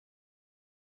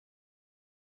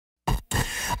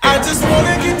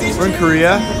We're in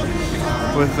Korea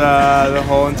with the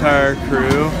whole entire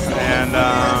crew, and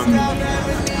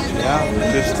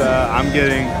yeah, just I'm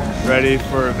getting ready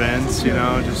for events, you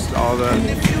know, just all the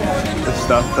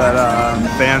stuff that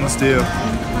fans do, you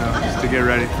know, just to get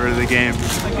ready for the game.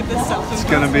 It's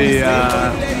gonna be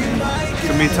a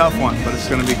tough one, but it's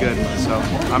gonna be good. So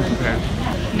I'm prepared.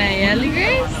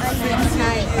 Lecrae?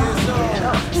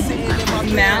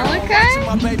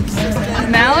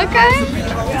 Lecrae?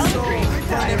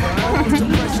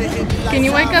 Can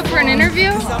you wake up for an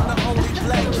interview?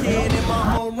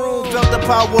 Felt the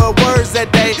power of words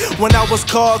that day when I was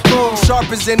called cool.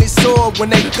 Sharp as any sword when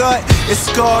they cut, it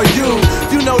scar you.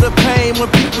 You know the pain when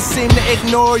people seem to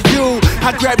ignore you.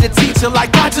 I grabbed the teacher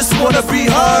like I just wanna be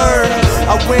heard.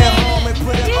 I went home and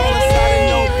put it all inside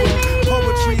a notebook.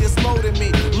 Poetry is molding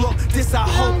me. Look, this I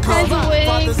hope comes.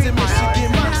 Fathers in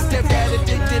Michigan, my stepdad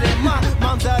addicted, and my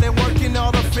mom's out there working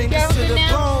all the fingers to the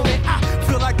bone. And I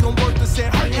feel like I'm worthless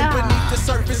and hurting beneath the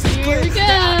surface. It's clear that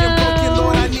I am broken,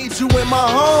 Lord. I need you in my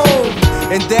home.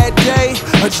 And that day,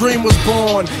 a dream was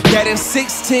born. That in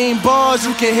 16 bars,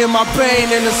 you can hear my pain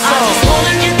in the song. I just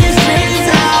wanna get these dreams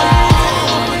out.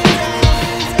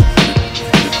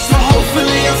 So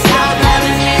hopefully I'll stop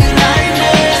having these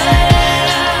nightmares.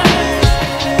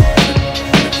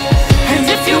 And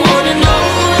if you wanna know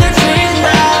what I dream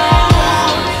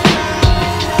about,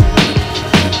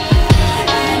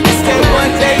 it's that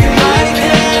one day you might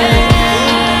care.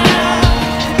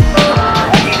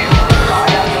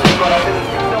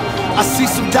 I see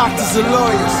some doctors and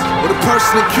lawyers with a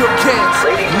person to cure cancer,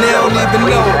 and they don't even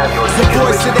know it. The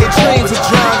voice of their dreams are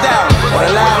drowned out by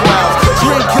the loud mouths.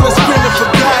 Dream killers screaming for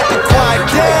God to quiet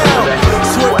down.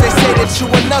 So if they say that you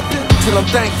are nothing, tell them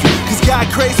thank you. Cause God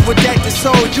crazy with that, this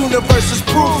whole universe is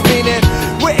proof. Meaning,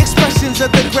 we're expressions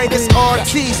of the greatest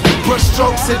artists. Brush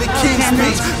strokes of the King's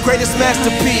speech, greatest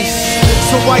masterpiece.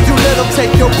 So why you let them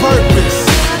take your purpose?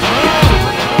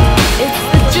 It's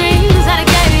the dreams that I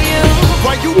gave you.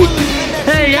 Why you believe?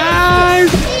 Hey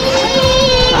guys!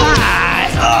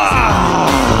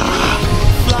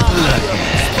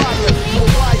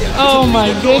 Oh my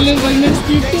goodness, I missed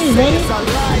you too, buddy.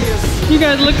 You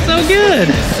guys look so good.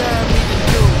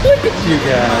 Look at you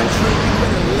guys.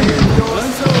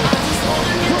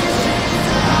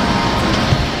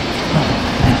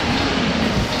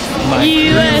 My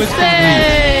USA!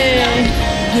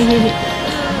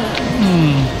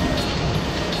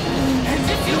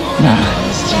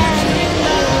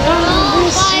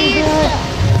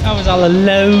 I was all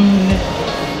alone.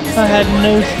 I had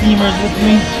no schemers with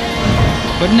me.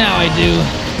 But now I do.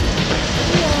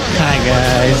 Hi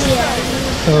guys.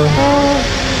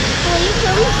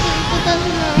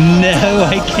 No,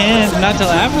 I can't. Not till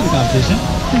after the competition.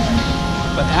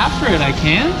 But after it I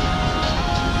can.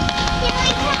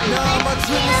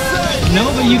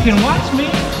 No, but you can watch me.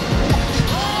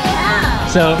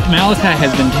 So Lecrae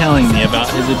has been telling me about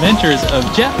his adventures of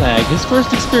jet lag, his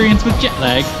first experience with jet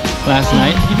lag. Last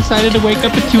night, he decided to wake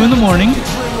up at 2 in the morning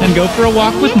and go for a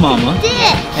walk with Mama.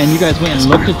 And you guys went and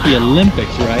looked at the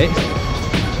Olympics, right?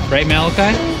 Right,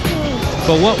 Lecrae?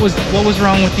 But what was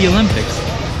wrong with the Olympics?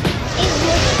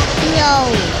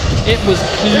 It was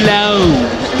closed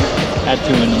at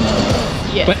 2 in the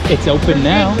morning. Yes. But it's open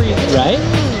now, right?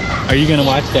 Are you gonna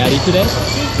watch Daddy today?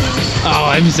 Oh,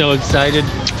 I'm so excited.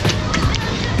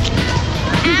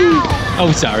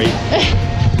 Oh, sorry.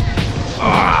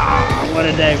 Oh, what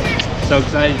a day. So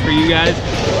excited for you guys.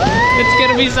 It's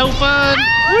gonna be so fun.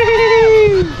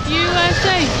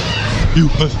 USA!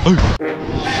 USA!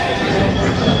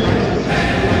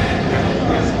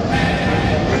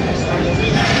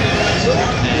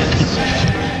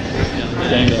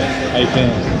 Dang it. How you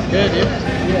feeling? Good, dude.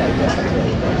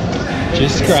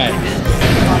 Just right.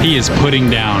 He is putting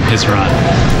down his run.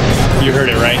 You heard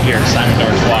it right here. Simon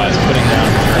Darkwa is putting down.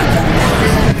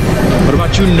 What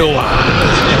about you, Noah?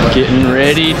 Getting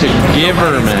ready to give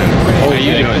her, man. How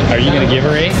you doing? Are you gonna give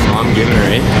her a? I'm giving her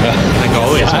a. Like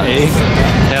always, a.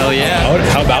 Hell yeah.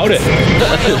 How about it?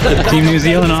 Team New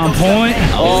Zealand on point.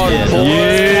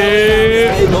 Yeah.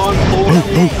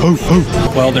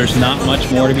 Well, there's not much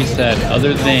more to be said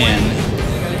other than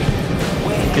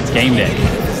it's game day.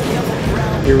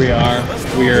 Here we are.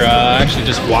 We're actually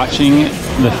just watching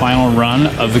the final run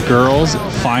of the girls'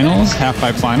 finals,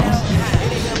 half-pipe finals.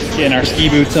 Getting our ski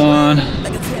boots on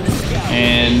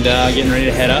and getting ready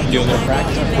to head up, do a little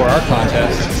practice for our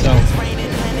contest. So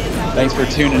thanks for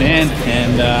tuning in,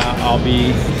 and I'll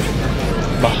be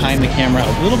behind the camera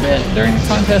a little bit during the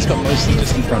contest, but mostly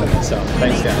just in front of it. So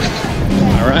thanks, guys.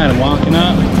 All right, I'm walking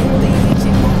up,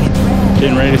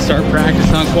 getting ready to start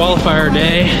practice on qualifier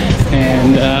day,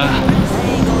 and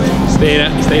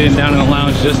Stayed in down in the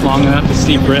lounge just long enough to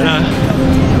see Britta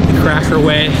crack her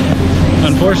way.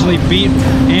 Unfortunately beat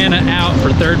Anna out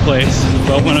for third place,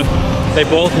 but they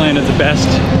both landed the best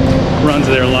runs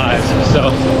of their lives.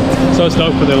 So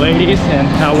stoked for the ladies and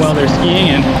how well they're skiing,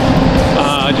 and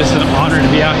just an honor to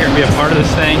be out here and be a part of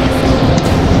this thing.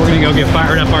 We're gonna go get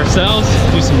fired up ourselves,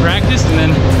 do some practice, and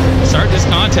then start this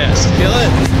contest. Kill it.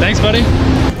 Thanks, buddy.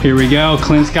 Here we go.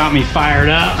 Clint's got me fired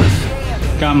up.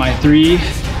 Got my 3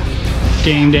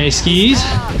 game day skis.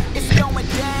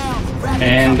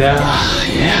 And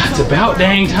yeah, it's about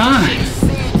dang time.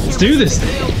 Let's do this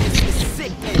thing.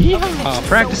 Yeah,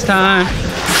 practice time.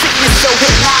 So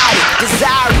hypnotic,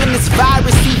 desiring this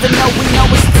virus, even though we know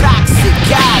it's toxic.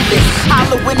 Godless,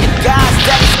 hollowing the gods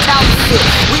that is counterfeit.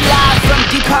 We live from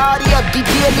deep party of deep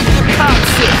dearly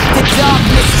departed. The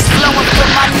darkness is flowing from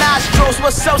my nostrils. We're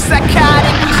so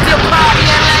psychotic, we still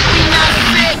partying like we not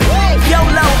sick.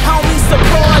 YOLO, homies, so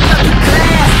pour another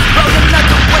glass, roll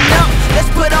another one up. Let's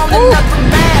put on another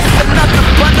mask, another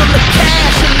bundle of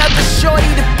cash, another shorty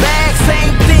to bag.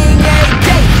 Same thing every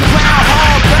day.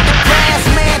 Groundhog, got the grass,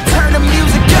 man. Turn the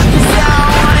music up, 'cause I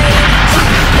don't wanna hear the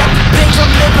truth. That the things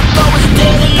I'm living for is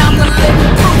dead, and I'm the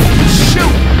living proof.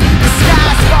 Shoot, the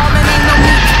sky's falling, ain't no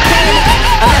need to panic.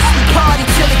 Unless we party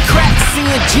till it cracks,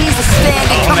 seeing Jesus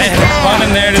standing. Oh man, it's fun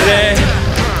in there today.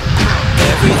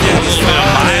 A little bit of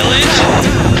mileage.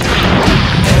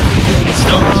 It's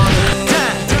going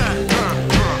down.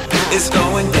 It's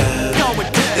going down.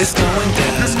 It's going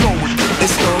down. It's going down.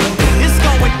 It's going down. It's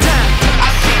going down. I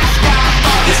see the sky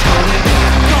falling. It's going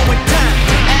down. Going down.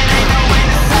 And ain't no way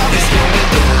to stop it. It's going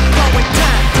down. Going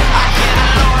down. I hear the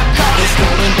Lord calling. It's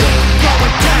going down.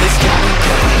 Going down. It's going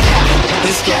down.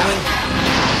 It's going down.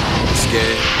 I'm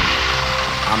scared.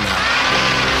 I'm not.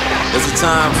 There's a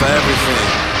time for everything.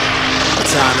 A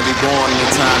time to be born and a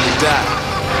time to die.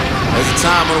 There's a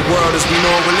time of the world as we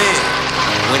know it will end.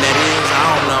 When that is, I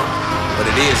don't know, but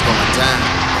it is going down.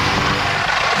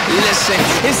 Listen,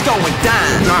 it's going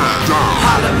down.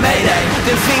 Holla Mayday.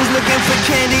 Them fiends looking for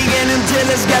candy and them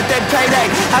dealers got that payday.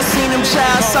 I seen them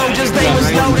child soldiers, they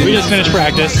was loaded. We just finished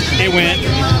practice. It went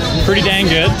pretty dang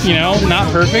good, you know,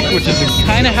 not perfect, which is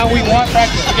kind of how we want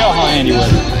practice to go, huh, Andy?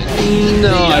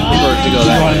 No, I prefer to go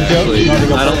that way, actually.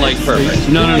 I don't like perfect.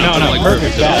 No, I don't like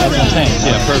perfect. That's what I'm saying.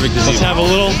 Yeah, perfect is Let's have a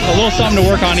little something to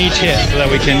work on each hit so that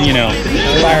we can, you know,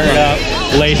 fire it up,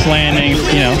 lace landings,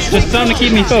 you know, just something to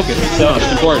keep me focused. So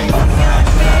it's important.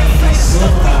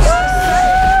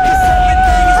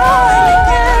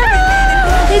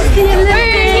 It's the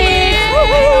Olympics!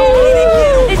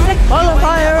 It's a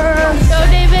qualifier! Go,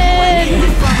 David!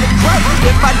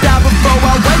 If I die before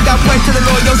I wake, I pray to the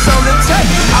Lord your soul to take.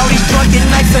 All these drunken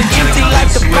nights are empty like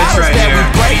the bottles that we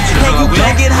break. And you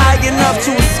can't get high enough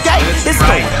to escape. It's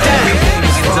going down.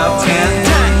 It's up 10.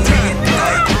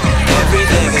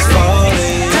 Everything is falling.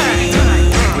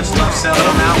 Which love selling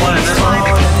on that one and this one?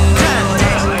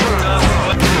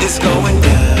 It's going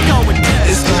down. It's going down.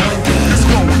 It's going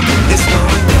down. It's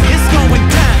going down. It's going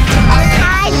down.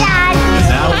 Hi, Dad!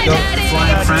 Now go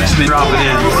flying Frenchman, drop it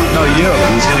in. No, you.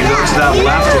 He's gonna go to that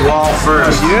left wall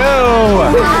first. You.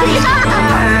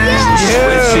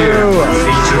 Switch here.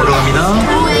 Feature Romina.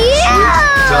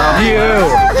 You.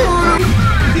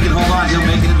 He can hold on. He'll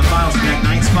make it in the finals for that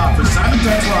 9th spot for Simon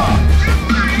Petrov.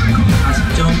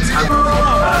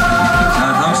 자,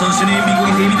 다음 선수는 미국의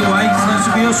데이비드 와이트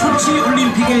선수고요. 소치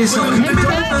올림픽에서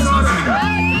금메달 딴 선수입니다.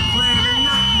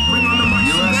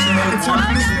 USA 1,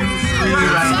 2, 3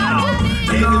 right now.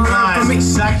 David Wise,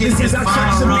 second and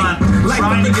final run,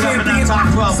 trying to get up in that top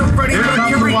 12. Here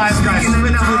comes the Wise guy, switch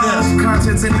with this.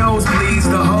 Conscience and nosebleeds,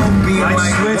 the whole beat Right,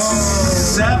 like switch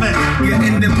 7. You're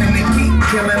independent, keep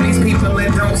killing these people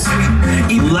that don't sleep.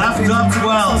 Left up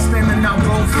 12. Spending out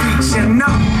both feet, you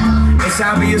know. It's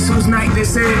obvious whose night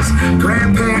this is.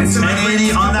 Grandparents and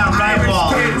 1080 on that right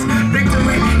wall.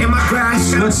 Victory in my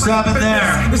crash. Good 7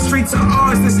 there. The streets are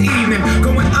ours this evening.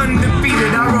 Going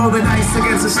undefeated. I roll the dice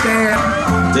against the stand.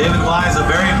 David Wise, a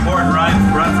very important run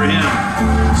for him.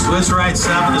 Switch right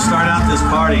 7 to start out this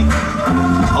party.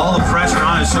 All the pressure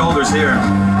on his shoulders here.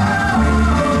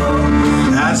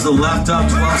 Adds the left up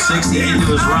 1260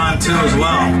 into his run too as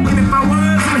well.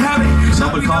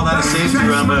 Some would call that a safety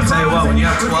run, but I'll tell you what, when you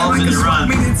have 12s in your run,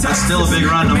 that's still a big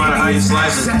run no matter how you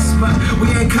slice it. But we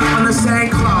ain't cut on the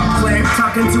same cloth player.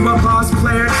 Talking to a boss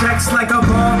player, checks like a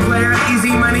ball player.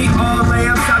 Easy money, all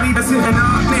layups. I be messing and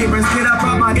all neighbors. Get up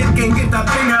on my dick and get the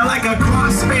finger like a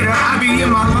crossfader. I be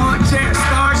in my lawn chair,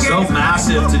 stargate. So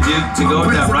massive to go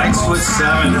with that right switch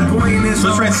 7.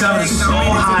 Switch right 7 is so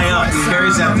high up. He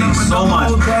carries that thing so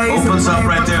much. Opens up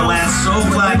right there, lands so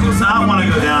flat, does not want to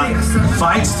go down.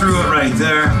 Fights through it right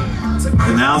there.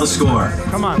 And now the score.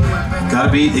 Come on. Got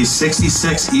to beat a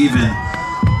 66 even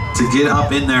to get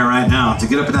up in there right now, to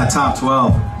get up in that top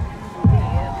 12.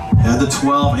 Had the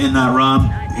 12 in that run.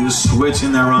 He was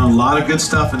switching that run. A lot of good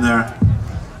stuff in there.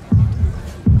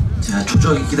 자,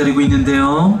 초조하게 기다리고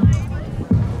있는데요.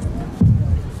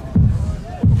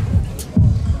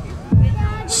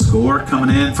 Score coming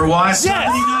in for Wise.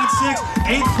 79.6.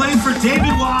 8th place for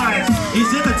David Wise.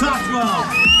 He's in the top 12.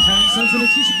 자, 이 선수는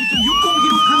 79.60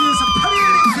 기록하면서 8위에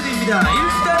랭크됩니다.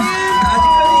 일단은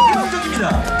아직까지 희망적입니다.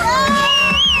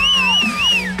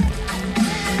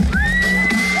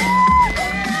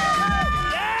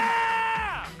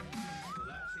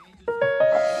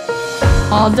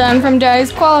 All done from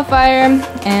Daddy's qualifier,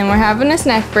 and we're having a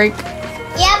snack break.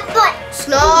 Yeah, but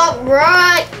snack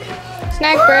break.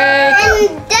 Snack break.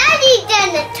 And Daddy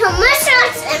didn't miss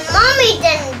us, and Mommy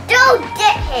didn't go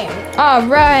get him. All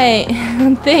right.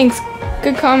 Thanks.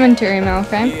 Good commentary,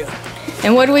 Lecrae.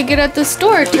 And what do we get at the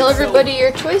store? Tell everybody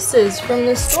your choices from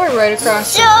the store right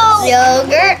across.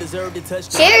 Yogurt,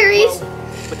 cherries,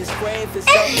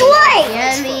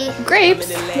 and grapes.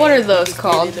 Grapes? What are those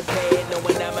called?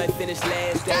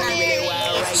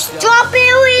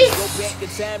 Strawberries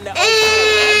and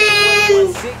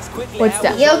What's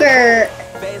that? yogurt.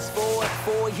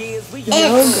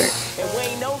 Yogurt.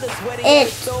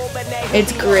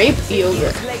 It's grape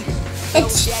yogurt.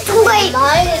 It's straight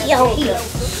yogurt.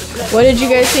 What did you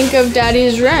guys think of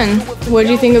Daddy's run? What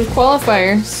did you think of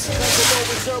qualifiers?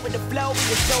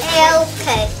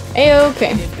 Okay.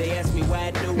 A-okay.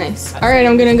 Nice. Alright,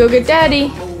 I'm gonna go get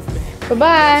Daddy.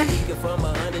 Bye-bye.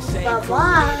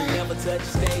 Bye-bye.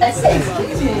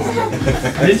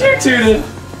 Did you tune it?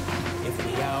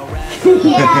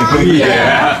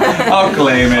 Yeah. I'll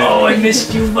claim it. Oh, I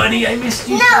missed you, buddy. I missed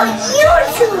you. No, you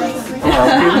choose.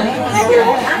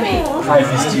 I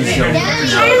missed you so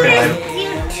much.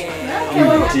 You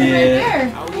did.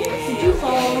 Did you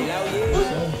fall?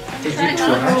 Did you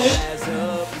crash?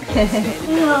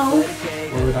 No.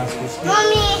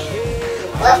 Mommy,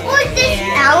 what was this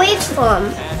alley from?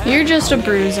 You're just a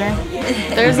bruiser.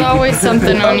 There's always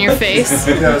something on your face.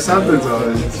 Yeah, something's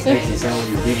always.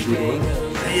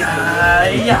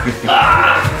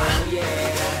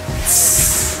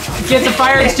 Get the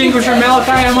fire extinguisher,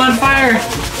 Lecrae. I'm on fire.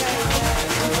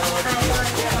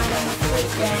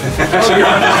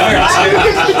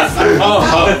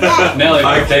 Nelly,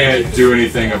 I can't do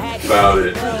anything about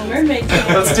it.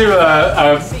 let's do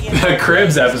a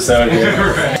Cribs episode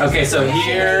here. Okay, so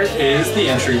here is the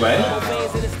entryway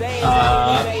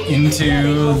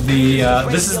into the.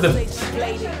 This is the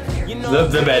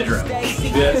bedroom,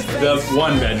 the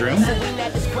one bedroom,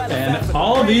 and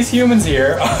all of these humans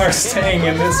here are staying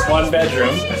in this one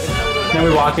bedroom. Then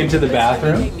we walk into the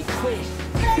bathroom.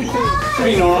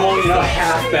 Pretty normal, you know,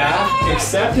 half bath,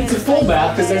 except it's a full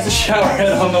bath because there's a shower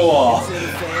head on the wall.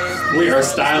 We are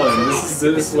styling. This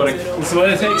is what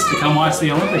it takes to come watch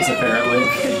the Olympics, apparently.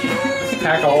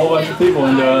 Pack a whole bunch of people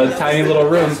into a tiny little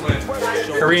room,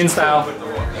 Korean style.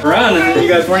 Run, and you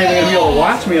guys weren't even gonna be able to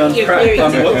watch me on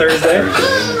Thursday. I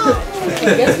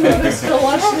guess we'll still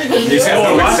watch the game. You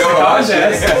still watch the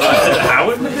contest. I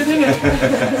wouldn't have been in it.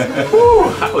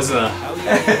 Whew, that was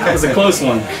a close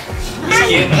one. I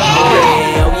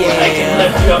can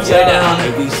lift you upside down.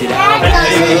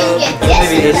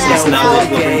 Maybe this is not what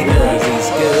we're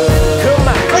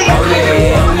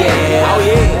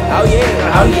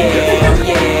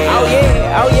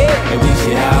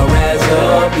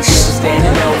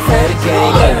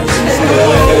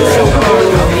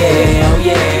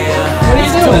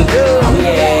What are you doing?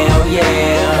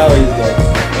 How are you doing?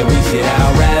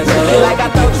 Like I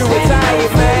thought you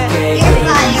retired, man.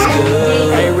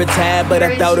 I ain't retired, but I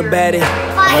thought about it.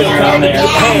 When you're on there,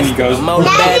 and he goes, I'm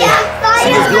motivated.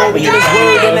 See this glory in this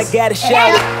world, and I gotta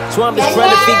shout it. So I'm just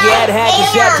trying to figure out how to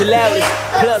shout the loudest.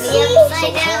 Plus,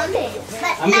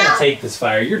 I'm gonna take this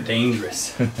fire. You're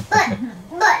dangerous. But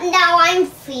now I'm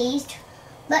freezed.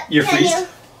 But You're freezed?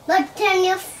 But then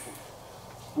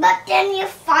you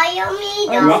fire me.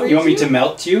 You want me to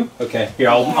melt you? Okay, here,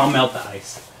 I'll melt the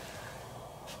ice.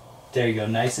 There you go,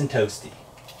 nice and toasty.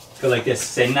 Go like this,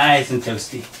 say nice and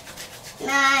toasty.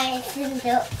 Nice and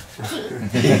toasty.